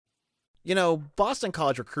You know, Boston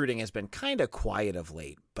College recruiting has been kind of quiet of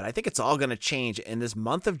late, but I think it's all going to change in this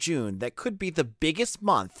month of June that could be the biggest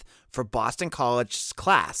month for Boston College's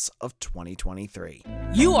class of 2023.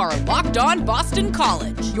 You are Locked On Boston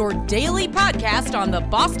College, your daily podcast on the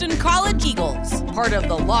Boston College Eagles, part of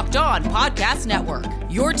the Locked On Podcast Network,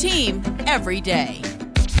 your team every day.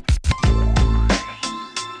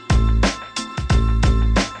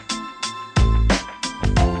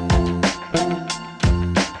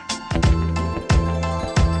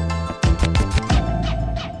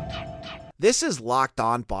 This is Locked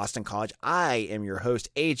On Boston College. I am your host,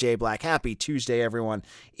 AJ Black. Happy Tuesday, everyone.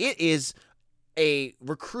 It is a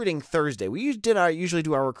recruiting Thursday. We usually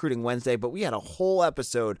do our recruiting Wednesday, but we had a whole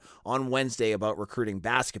episode on Wednesday about recruiting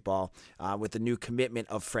basketball with the new commitment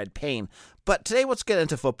of Fred Payne. But today, let's get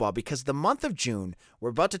into football, because the month of June, we're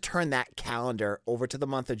about to turn that calendar over to the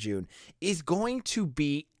month of June, is going to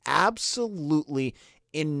be absolutely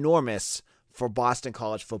enormous for Boston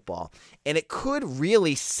College football, and it could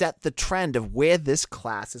really set the trend of where this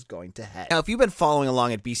class is going to head. Now, if you've been following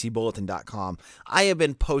along at bcbulletin.com, I have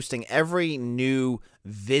been posting every new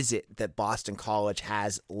visit that Boston College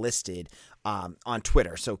has listed on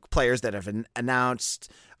Twitter. So players that have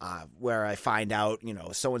announced, where I find out,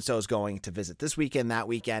 so-and-so is going to visit this weekend, that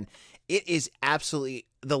weekend. It is absolutely,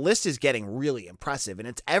 the list is getting really impressive, and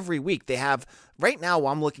it's every week. They have, right now,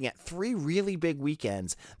 I'm looking at 3 really big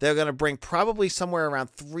weekends. They're going to bring probably somewhere around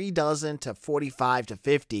 3 dozen to 45 to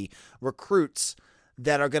 50 recruits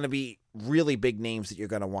that are going to be really big names that you're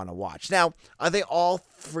going to want to watch. Now, are they all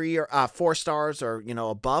 3 or 4 stars or,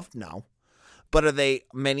 above? No. But are they,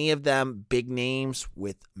 many of them, big names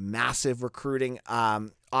with massive recruiting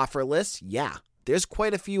offer lists? Yeah, there's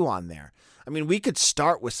quite a few on there. I mean, we could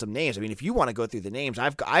start with some names. I mean, if you want to go through the names,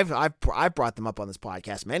 I've brought them up on this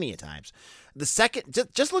podcast many a times. The second,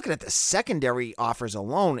 just looking at the secondary offers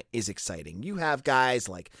alone is exciting. You have guys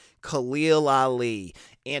like Khalil Ali,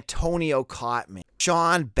 Antonio Cotman,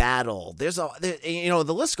 Sean Battle.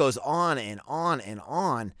 The list goes on and on and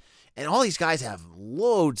on, and all these guys have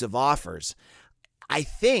loads of offers. I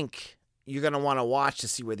think you're going to want to watch to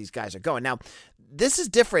see where these guys are going. Now, this is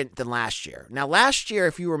different than last year. Now, last year,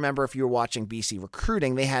 if you remember, if you were watching BC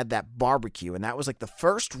recruiting, they had that barbecue, and that was like the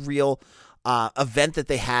first real event that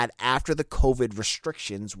they had after the COVID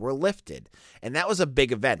restrictions were lifted. And that was a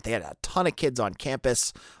big event. They had a ton of kids on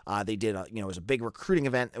campus. They did, it was a big recruiting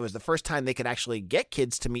event. It was the first time they could actually get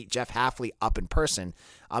kids to meet Jeff Hafley up in person.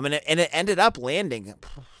 And it ended up landing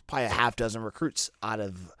probably a half dozen recruits out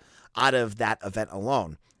of that event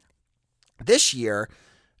alone. This year,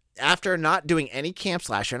 after not doing any camps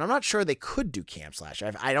last year, and I'm not sure they could do camps last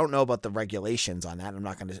year. I don't know about the regulations on that. I'm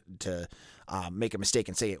not going to make a mistake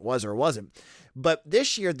and say it was or wasn't. But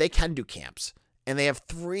this year, they can do camps, and they have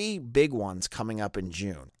 3 big ones coming up in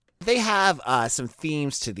June. They have some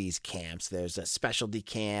themes to these camps. There's a specialty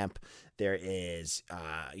camp. There is,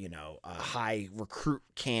 a high recruit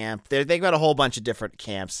camp. They've got a whole bunch of different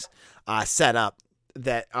camps set up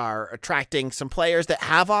that are attracting some players that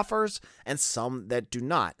have offers and some that do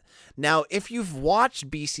not. Now, if you've watched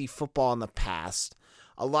BC football in the past,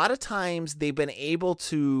 a lot of times they've been able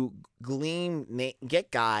to get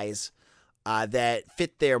guys that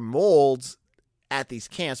fit their molds at these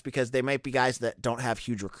camps, because they might be guys that don't have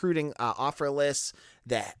huge recruiting offer lists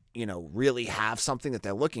that, really have something that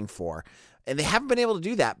they're looking for. And they haven't been able to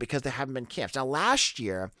do that because there haven't been camps. Now, last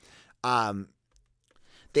year,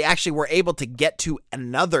 they actually were able to get to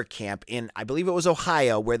another camp in, I believe it was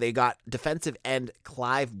Ohio, where they got defensive end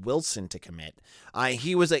Clive Wilson to commit.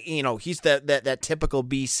 He was he's that typical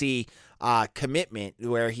BC commitment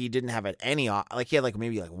where he didn't have any, he had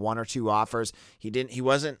maybe 1 or 2 offers. He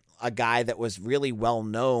wasn't a guy that was really well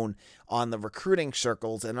known on the recruiting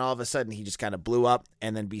circles, and all of a sudden he just kind of blew up,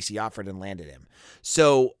 and then BC offered and landed him.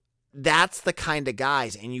 So that's the kind of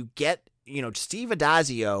guys, and you get, Steve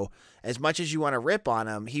Addazio, as much as you want to rip on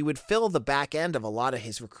him, he would fill the back end of a lot of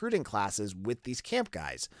his recruiting classes with these camp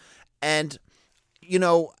guys. And,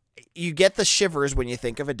 you get the shivers when you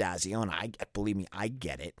think of Addazio, and believe me, I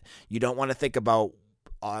get it. You don't want to think about,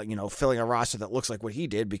 filling a roster that looks like what he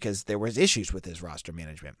did, because there was issues with his roster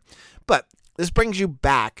management. But this brings you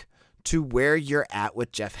back to where you're at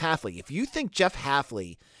with Jeff Hafley. If you think Jeff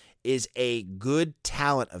Hafley is a good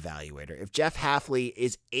talent evaluator, if Jeff Hafley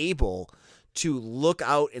is able to look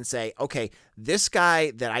out and say, okay, this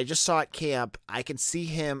guy that I just saw at camp, I can see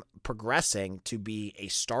him progressing to be a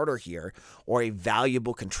starter here or a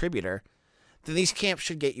valuable contributor, then these camps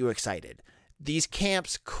should get you excited. These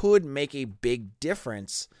camps could make a big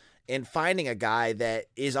difference in finding a guy that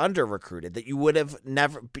is under recruited that you would have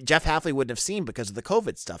never, Jeff Hafley wouldn't have seen because of the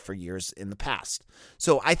COVID stuff for years in the past.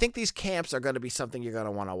 So I think these camps are going to be something you're going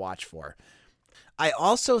to want to watch for. I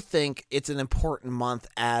also think it's an important month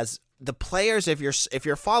as the players, if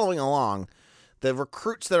you're following along, the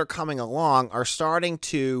recruits that are coming along are starting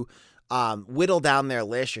to whittle down their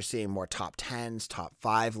list. You're seeing more top 10s, top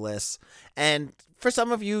 5 lists. And for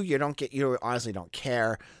some of you, you honestly don't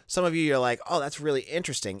care. Some of you, you're like, oh, that's really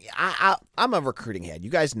interesting. I'm a recruiting head.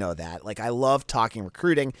 You guys know that. Like, I love talking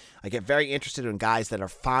recruiting. I get very interested in guys that are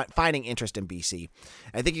finding interest in BC.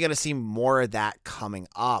 I think you're going to see more of that coming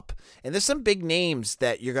up. And there's some big names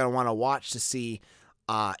that you're going to want to watch to see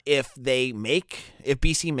if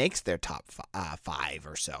BC makes their top 5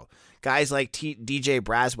 or so. Guys like DJ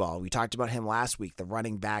Braswell, we talked about him last week, the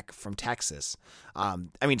running back from Texas.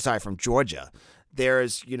 From Georgia.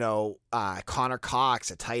 There's, Connor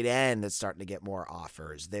Cox, a tight end that's starting to get more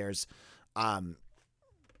offers. There's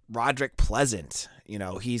Roderick Pleasant.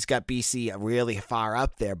 He's got BC really far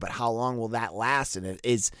up there, but how long will that last? And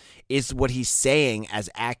is what he's saying as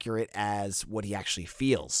accurate as what he actually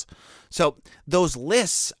feels? So those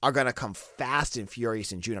lists are going to come fast and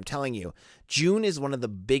furious in June. I'm telling you, June is one of the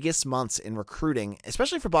biggest months in recruiting,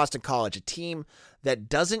 especially for Boston College, a team that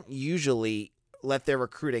doesn't usually let their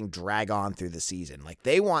recruiting drag on through the season. Like,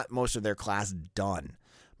 they want most of their class done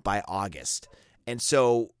by August. And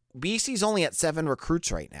so BC's only at 7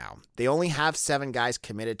 recruits right now. They only have 7 guys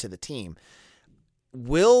committed to the team.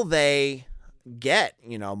 Will they get,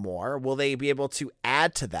 more? Will they be able to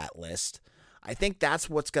add to that list? I think that's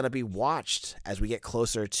what's going to be watched as we get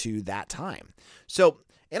closer to that time. So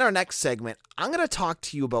in our next segment, I'm going to talk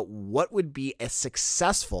to you about what would be a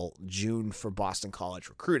successful June for Boston College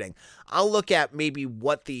recruiting. I'll look at maybe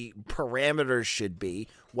what the parameters should be,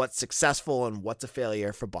 what's successful and what's a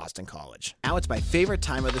failure for Boston College. Now it's my favorite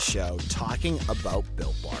time of the show, talking about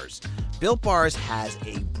Built Bars. Built Bars has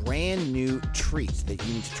a brand new treat that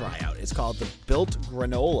you need to try out. It's called the Built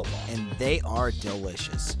Granola Bar, and they are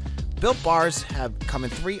delicious. Built Bars have come in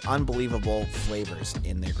 3 unbelievable flavors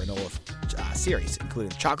in their granola series,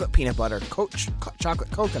 including chocolate peanut butter, chocolate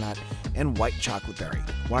coconut, and white chocolate berry.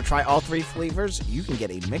 Want to try all 3 flavors? You can get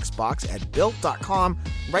a mixed box at Built.com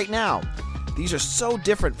right now. These are so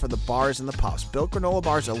different from the bars and the puffs. Built granola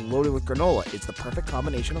bars are loaded with granola. It's the perfect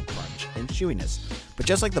combination of crunch and chewiness. But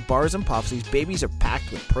just like the bars and puffs, these babies are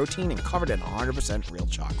packed with protein and covered in 100% real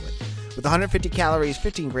chocolate. With 150 calories,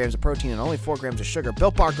 15 grams of protein, and only 4 grams of sugar,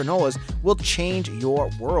 Built Bar granolas will change your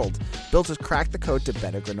world. Built has cracked the code to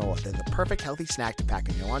better granola. They're the perfect healthy snack to pack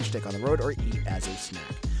in your lunch, take on the road, or eat as a snack.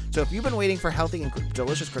 So if you've been waiting for a healthy and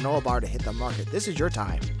delicious granola bar to hit the market, this is your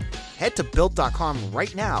time. Head to Built.com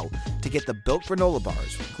right now to get the Built granola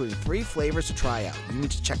bars, including 3 flavors to try out. You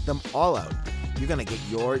need to check them all out. You got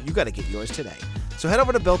to get yours today. So head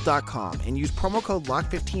over to Built.com and use promo code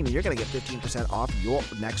LOCK15 and you're going to get 15% off your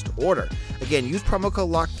next order. Again, use promo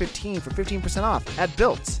code LOCK15 for 15% off at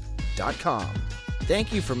Built.com.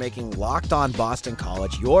 Thank you for making Locked On Boston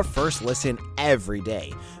College your first listen every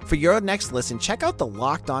day. For your next listen, check out the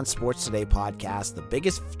Locked On Sports Today podcast, the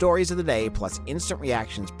biggest stories of the day, plus instant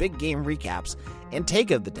reactions, big game recaps, and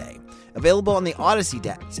take of the day. Available on the Odyssey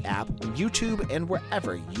app, YouTube, and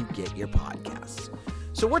wherever you get your podcasts.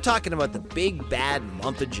 So we're talking about the big bad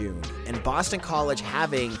month of June and Boston College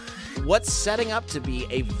having what's setting up to be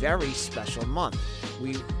a very special month.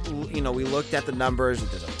 We looked at the numbers.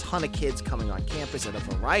 There's a ton of kids coming on campus at a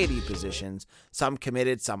variety of positions, some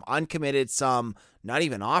committed, some uncommitted, some not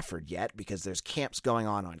even offered yet because there's camps going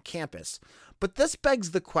on campus. But this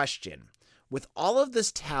begs the question, with all of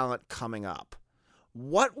this talent coming up,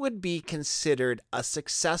 what would be considered a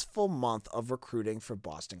successful month of recruiting for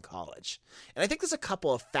Boston College? And I think there's a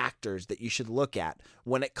couple of factors that you should look at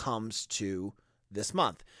when it comes to this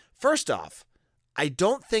month. First off, I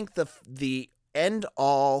don't think the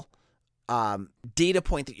end-all data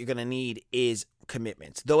point that you're going to need is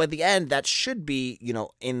commitments. Though at the end, that should be,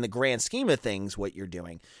 in the grand scheme of things, what you're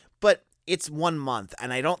doing. But it's 1 month,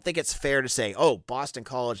 and I don't think it's fair to say, Boston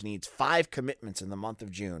College needs 5 commitments in the month of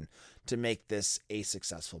June to make this a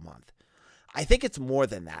successful month. I think it's more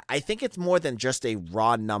than that. I think it's more than just a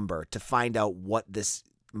raw number to find out what this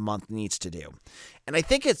month needs to do. And I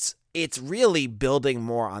think it's really building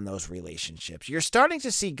more on those relationships. You're starting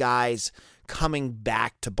to see guys coming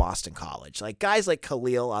back to Boston College, like guys like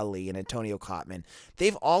Khalil Ali and Antonio Cotman.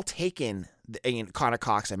 They've all taken, Connor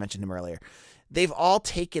Cox, I mentioned him earlier, they've all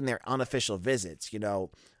taken their unofficial visits.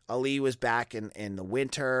 Ali was back in the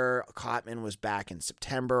winter. Cotman was back in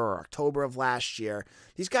September or October of last year.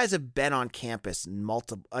 These guys have been on campus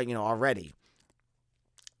already.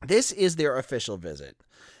 This is their official visit.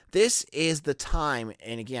 This is the time,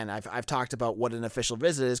 and again, I've talked about what an official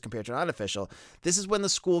visit is compared to an unofficial. This is when the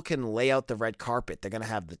school can lay out the red carpet. They're going to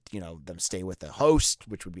have them stay with the host,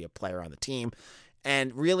 which would be a player on the team,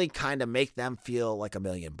 and really kind of make them feel like $1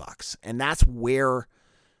 million. And that's where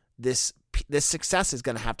this success is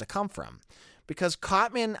going to have to come from. Because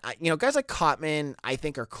Cotman, guys like Cotman, I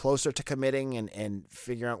think are closer to committing and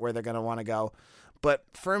figuring out where they're going to want to go. But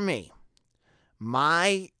for me,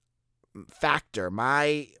 my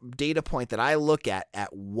data point that I look at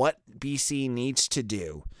what BC needs to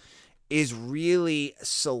do is really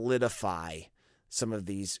solidify some of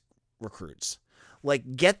these recruits.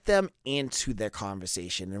 Like, get them into their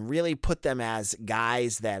conversation and really put them as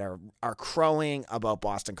guys that are crowing about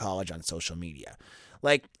Boston College on social media.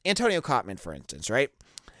 Like Antonio Cotman, for instance, right?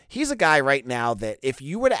 He's a guy right now that if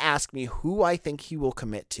you were to ask me who I think he will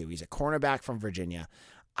commit to, he's a cornerback from Virginia.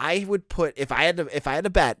 I would put, if I had to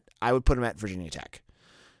bet, I would put him at Virginia Tech.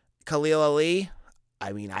 Khalil Ali,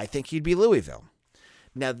 I think he'd be Louisville.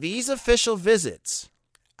 Now, these official visits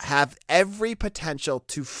have every potential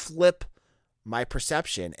to flip my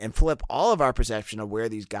perception and flip all of our perception of where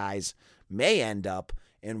these guys may end up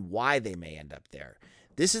and why they may end up there.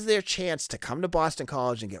 This is their chance to come to Boston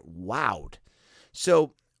College and get wowed.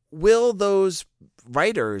 So will those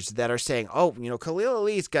writers that are saying, Khalil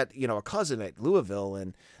Ali's got, a cousin at Louisville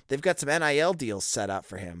and they've got some NIL deals set up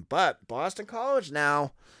for him, but Boston College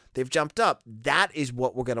now, they've jumped up. That is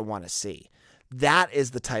what we're going to want to see. That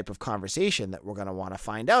is the type of conversation that we're going to want to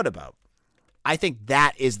find out about. I think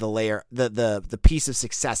that is the layer, the piece of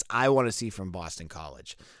success I want to see from Boston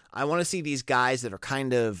College. I want to see these guys that are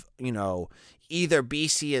kind of, either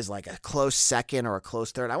BC is like a close second or a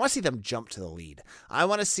close third. I want to see them jump to the lead. I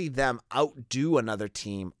want to see them outdo another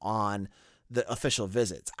team on the official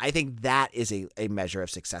visits. I think that is a measure of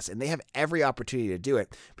success, and they have every opportunity to do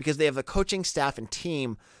it because they have a coaching staff and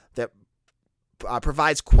team that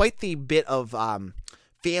provides quite the bit of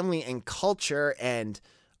family and culture and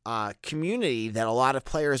community that a lot of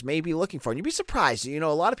players may be looking for. And you'd be surprised. A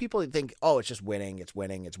lot of people think, it's just winning, it's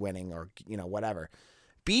winning, or, whatever.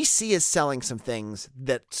 BC is selling some things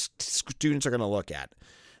that students are going to look at.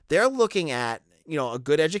 They're looking at, a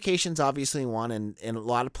good education's obviously one, and a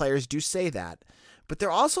lot of players do say that. But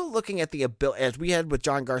they're also looking at the ability, as we had with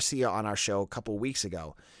John Garcia on our show a couple weeks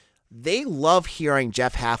ago. They love hearing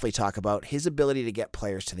Jeff Hafley talk about his ability to get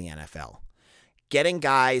players to the NFL. Getting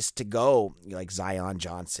guys to go like Zion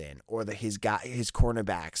Johnson or his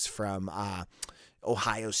cornerbacks from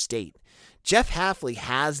Ohio State. Jeff Hafley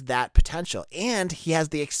has that potential, and he has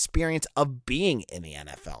the experience of being in the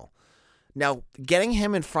NFL. Now, getting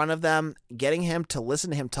him in front of them, getting him to listen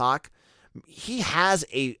to him talk, he has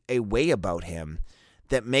a way about him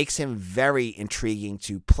that makes him very intriguing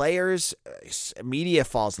to players. Media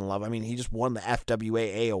falls in love. He just won the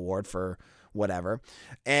FWAA award for whatever,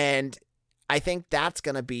 and I think that's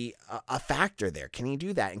going to be a factor there. Can he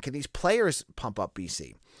do that? And can these players pump up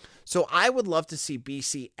BC? So I would love to see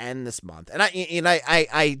BC end this month. And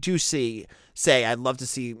I do say I'd love to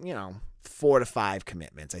see, 4 to 5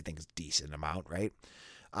 commitments. I think is a decent amount, right?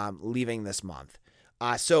 Leaving this month.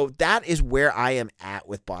 So that is where I am at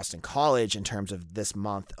with Boston College in terms of this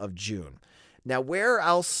month of June. Now,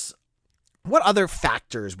 what other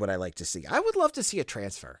factors would I like to see? I would love to see a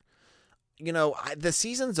transfer. The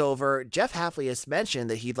season's over. Jeff Hafley has mentioned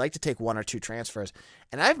that he'd like to take 1 or 2 transfers.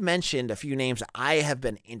 And I've mentioned a few names that I have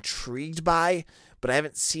been intrigued by, but I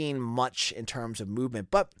haven't seen much in terms of movement.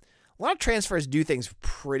 But a lot of transfers do things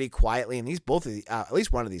pretty quietly. And at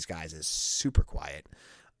least one of these guys is super quiet.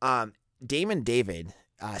 Damon David,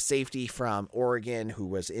 safety from Oregon, who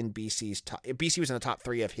was in BC was in the top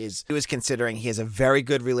 3 of his. He was considering. He has a very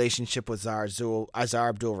good relationship with Azar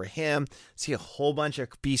Abdul-Rahim. See a whole bunch of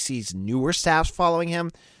BC's newer staffs following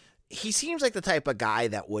him. He seems like the type of guy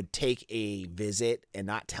that would take a visit and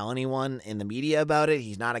not tell anyone in the media about it.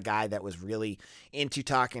 He's not a guy that was really into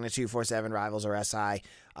talking to 247 Rivals or SI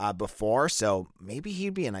before, so maybe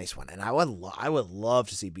he'd be a nice one. And I would love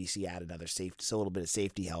to see BC add another safety, so a little bit of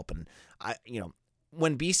safety help. And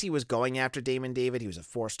when BC was going after Damon David, he was a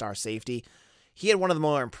 4-star safety. He had one of the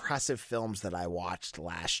more impressive films that I watched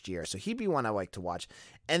last year, so he'd be one I like to watch.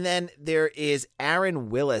 And then there is Aaron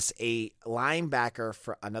Willis, a linebacker,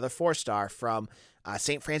 for another 4-star from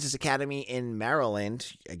St. Francis Academy in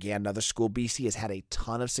Maryland. Again, another school BC has had a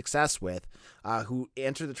ton of success with, who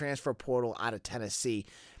entered the transfer portal out of Tennessee.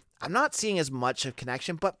 I'm not seeing as much of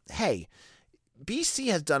connection, but hey, BC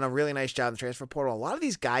has done a really nice job in the transfer portal. A lot of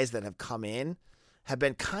these guys that have come in have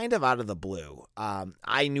been kind of out of the blue.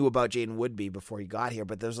 I knew about Jaden Woodby before he got here,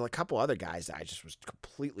 but there's a couple other guys that I just was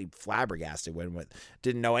completely flabbergasted with.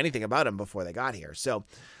 Didn't know anything about him before they got here. So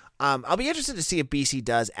I'll be interested to see if BC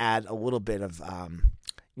does add a little bit of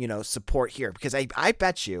support here, because I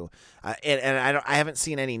bet you, and I haven't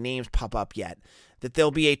seen any names pop up yet, that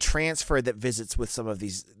there'll be a transfer that visits with some of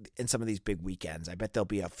these big weekends. I bet there'll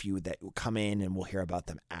be a few that will come in, and we'll hear about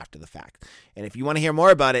them after the fact. And if you want to hear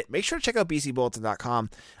more about it, make sure to check out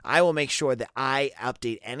bcbulletin.com. I will make sure that I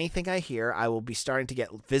update anything I hear. I will be starting to get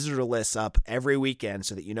visitor lists up every weekend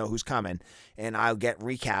so that you know who's coming, and I'll get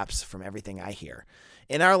recaps from everything I hear.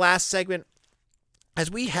 In our last segment,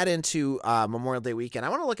 as we head into Memorial Day weekend, I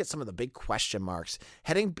want to look at some of the big question marks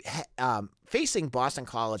facing Boston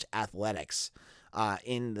College athletics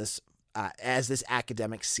in this as this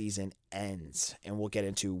academic season ends, and we'll get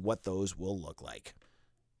into what those will look like.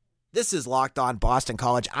 This is Locked On Boston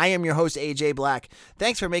College. I am your host, AJ Black.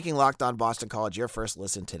 Thanks for making Locked On Boston College your first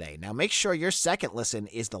listen today. Now make sure your second listen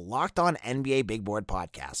is the Locked On NBA Big Board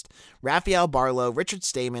podcast. Raphael Barlow, Richard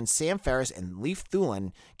Stamen, Sam Ferris, and Leif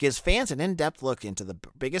Thulin gives fans an in-depth look into the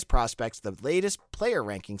biggest prospects, the latest player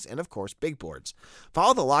rankings, and of course, big boards.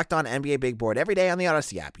 Follow the Locked On NBA Big Board every day on the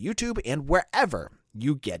Odyssey app, YouTube, and wherever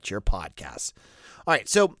you get your podcasts. All right,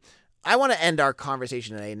 so I want to end our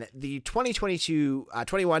conversation today. The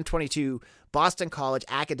 21-22 Boston College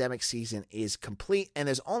academic season is complete, and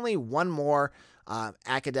there's only one more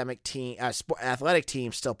athletic team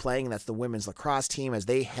still playing, and that's the women's lacrosse team, as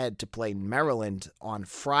they head to play Maryland on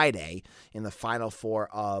Friday in the Final Four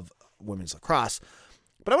of women's lacrosse.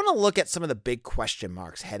 But I want to look at some of the big question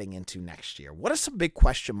marks heading into next year. What are some big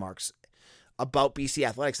question marks about BC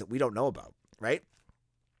athletics that we don't know about, right?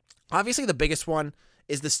 Obviously, the biggest one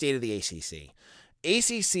is the state of the ACC.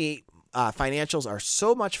 ACC financials are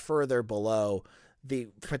so much further below the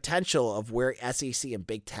potential of where SEC and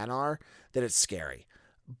Big Ten are that it's scary.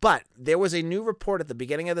 But there was a new report at the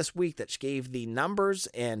beginning of this week that gave the numbers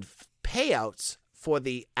and payouts for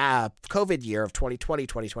the COVID year of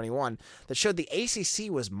 2020-2021 that showed the ACC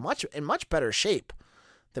was in much better shape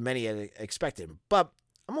than many had expected. But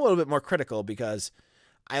I'm a little bit more critical, because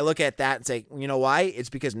I look at that and say, you know why?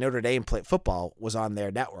 It's because Notre Dame football was on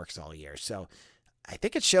their networks all year. So I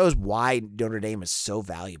think it shows why Notre Dame is so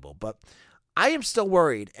valuable. But I am still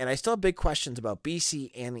worried, and I still have big questions about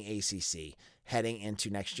BC and the ACC heading into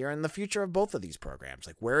next year and the future of both of these programs.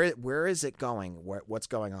 Like, where is it going? What's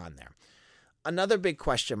going on there? Another big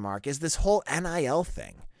question mark is this whole NIL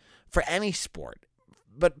thing for any sport,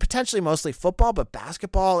 but potentially mostly football, but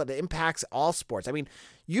basketball, it impacts all sports. I mean,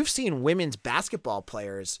 you've seen women's basketball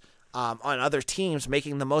players on other teams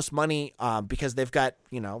making the most money because they've got,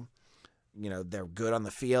 they're good on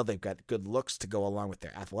the field. They've got good looks to go along with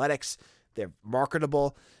their athletics. They're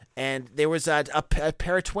marketable. And there was a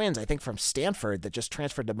pair of twins, I think, from Stanford that just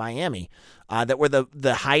transferred to Miami that were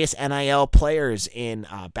the highest NIL players in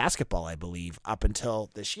basketball, I believe, up until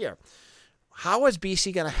this year. How is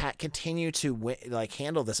BC going to continue to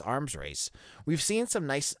handle this arms race? We've seen some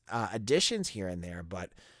nice additions here and there, but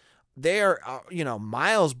they're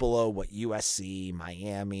miles below what USC,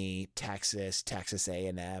 Miami, Texas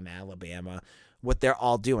A&M, Alabama, what they're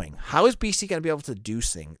all doing. How is BC going to be able to do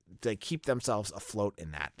things to keep themselves afloat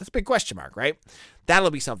in that? That's a big question mark, right?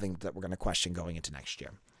 That'll be something that we're going to question going into next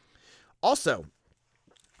year. Also,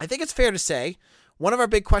 I think it's fair to say one of our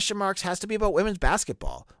big question marks has to be about women's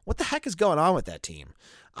basketball. What the heck is going on with that team?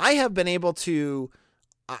 I have been able to,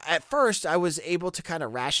 at first, I was able to kind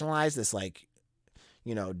of rationalize this,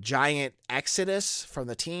 giant exodus from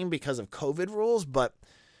the team because of COVID rules, but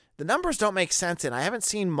the numbers don't make sense, and I haven't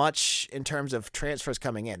seen much in terms of transfers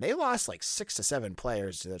coming in. They lost 6 to 7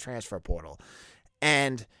 players to the transfer portal,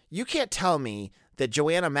 and you can't tell me that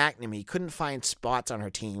Joanna McNamee couldn't find spots on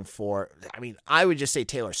her team I would just say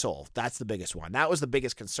Taylor Soule. That's the biggest one. That was the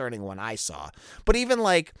biggest concerning one I saw. But even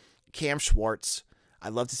Cam Schwartz,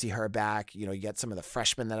 I'd love to see her back. You get some of the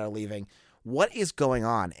freshmen that are leaving. What is going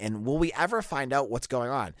on? And will we ever find out what's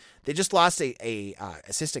going on? They just lost a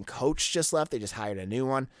assistant coach just left. They just hired a new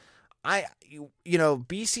one.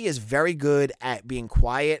 BC is very good at being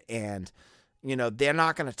quiet, and, they're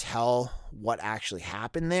not going to tell what actually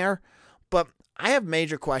happened there. But I have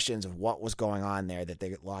major questions of what was going on there that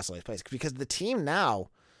they lost all these players, because the team now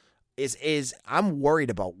is I'm worried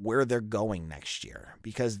about where they're going next year,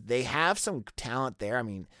 because they have some talent there. I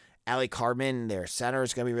mean, Allie Carmen, their center,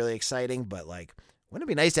 is going to be really exciting, but wouldn't it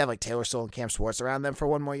be nice to have Taylor Soule and Cam Schwartz around them for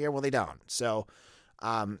one more year? Well, they don't. So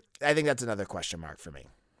I think that's another question mark for me.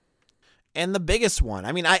 And the biggest one,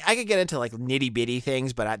 I could get into nitty bitty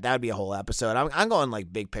things, but that would be a whole episode. I'm going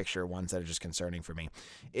big picture ones that are just concerning for me,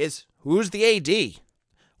 is who's the AD?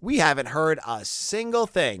 We haven't heard a single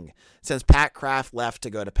thing since Pat Kraft left to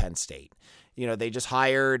go to Penn State. They just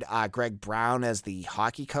hired Greg Brown as the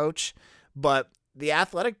hockey coach, but the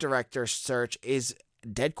athletic director search is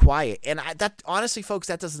dead quiet. And that honestly, folks,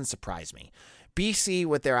 that doesn't surprise me. BC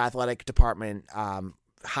with their athletic department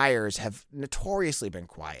hires have notoriously been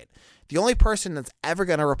quiet. The only person that's ever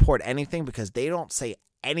going to report anything, because they don't say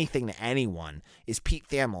anything to anyone, is Pete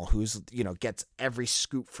Thamel, who's, gets every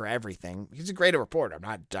scoop for everything. He's a great reporter.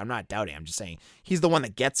 I'm not doubting. I'm just saying he's the one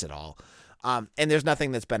that gets it all. And there's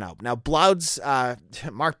nothing that's been out. Now,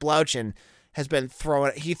 Mark Blauchen has been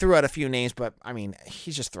he threw out a few names, but I mean,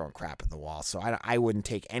 he's just throwing crap at the wall. So I wouldn't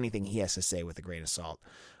take anything he has to say with a grain of salt.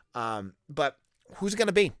 But who's it going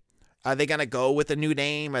to be? Are they going to go with a new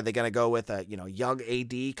name? Are they going to go with a, young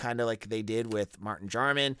AD, kind of like they did with Martin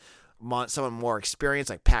Jarman? Someone more experienced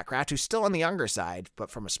like Pat Kraft, who's still on the younger side, but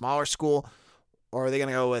from a smaller school? Or are they going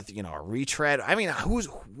to go with, a retread? I mean,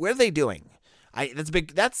 what are they doing?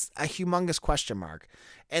 That's a humongous question mark.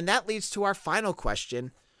 And that leads to our final question.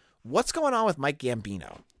 What's going on with Mike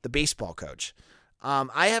Gambino, the baseball coach?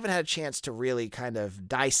 I haven't had a chance to really kind of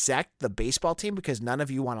dissect the baseball team because none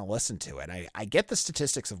of you want to listen to it. I get the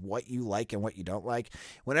statistics of what you like and what you don't like.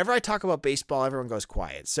 Whenever I talk about baseball, everyone goes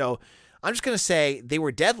quiet. So I'm just going to say they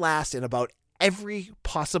were dead last in about every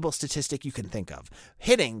possible statistic you can think of.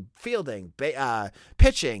 Hitting, fielding,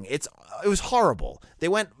 pitching. It was horrible. They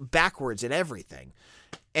went backwards in everything.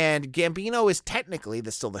 And Gambino is technically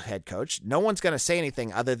still the head coach. No one's going to say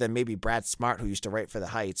anything other than maybe Brad Smart, who used to write for the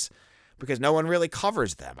Heights, because no one really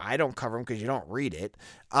covers them. I don't cover them because you don't read it.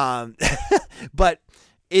 But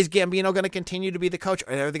is Gambino going to continue to be the coach,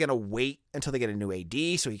 or are they going to wait until they get a new AD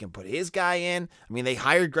so he can put his guy in? I mean, they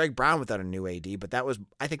hired Greg Brown without a new AD, but I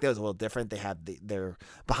think that was a little different. They had their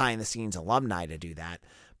behind-the-scenes alumni to do that.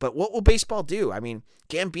 But what will baseball do? I mean,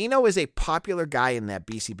 Gambino is a popular guy in that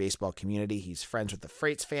BC baseball community. He's friends with the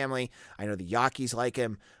Freites family. I know the Yawkees like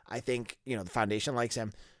him. I think, the foundation likes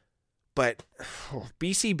him. But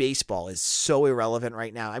BC baseball is so irrelevant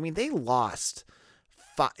right now. I mean, they won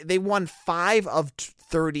 5 of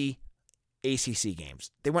 30 ACC games.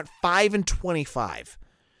 They went 5-25.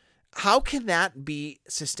 How can that be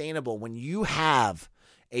sustainable when you have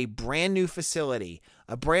a brand new facility,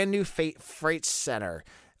 a brand new freight center,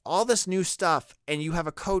 all this new stuff, and you have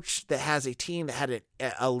a coach that has a team that had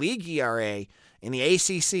a league ERA in the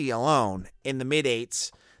ACC alone in the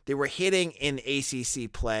mid-8s? They were hitting in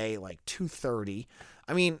ACC play like 230.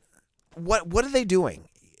 I mean, what are they doing?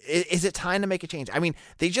 Is it time to make a change? I mean,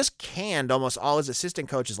 they just canned almost all his assistant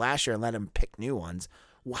coaches last year and let him pick new ones.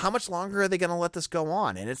 Well, how much longer are they going to let this go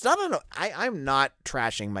on? And it's not I'm not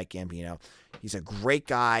trashing Mike Gambino. He's a great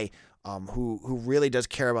guy who really does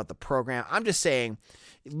care about the program. I'm just saying,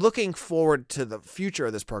 looking forward to the future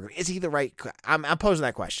of this program, is he the right? I'm posing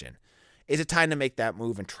that question. Is it time to make that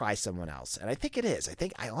move and try someone else? And I think it is.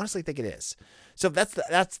 I honestly think it is. So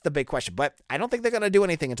that's the big question. But I don't think they're going to do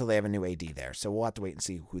anything until they have a new AD there. So we'll have to wait and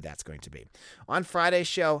see who that's going to be. On Friday's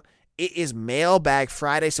show, it is Mailbag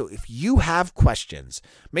Friday. So if you have questions,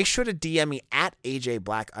 make sure to DM me at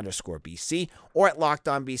AJBlack_BC or at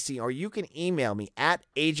LockedOnBC, or you can email me at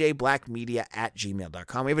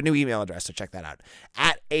AJBlackMedia@gmail.com. We have a new email address, so check that out.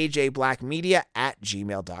 At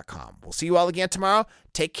AJBlackMedia@gmail.com. We'll see you all again tomorrow.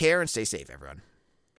 Take care and stay safe, everyone.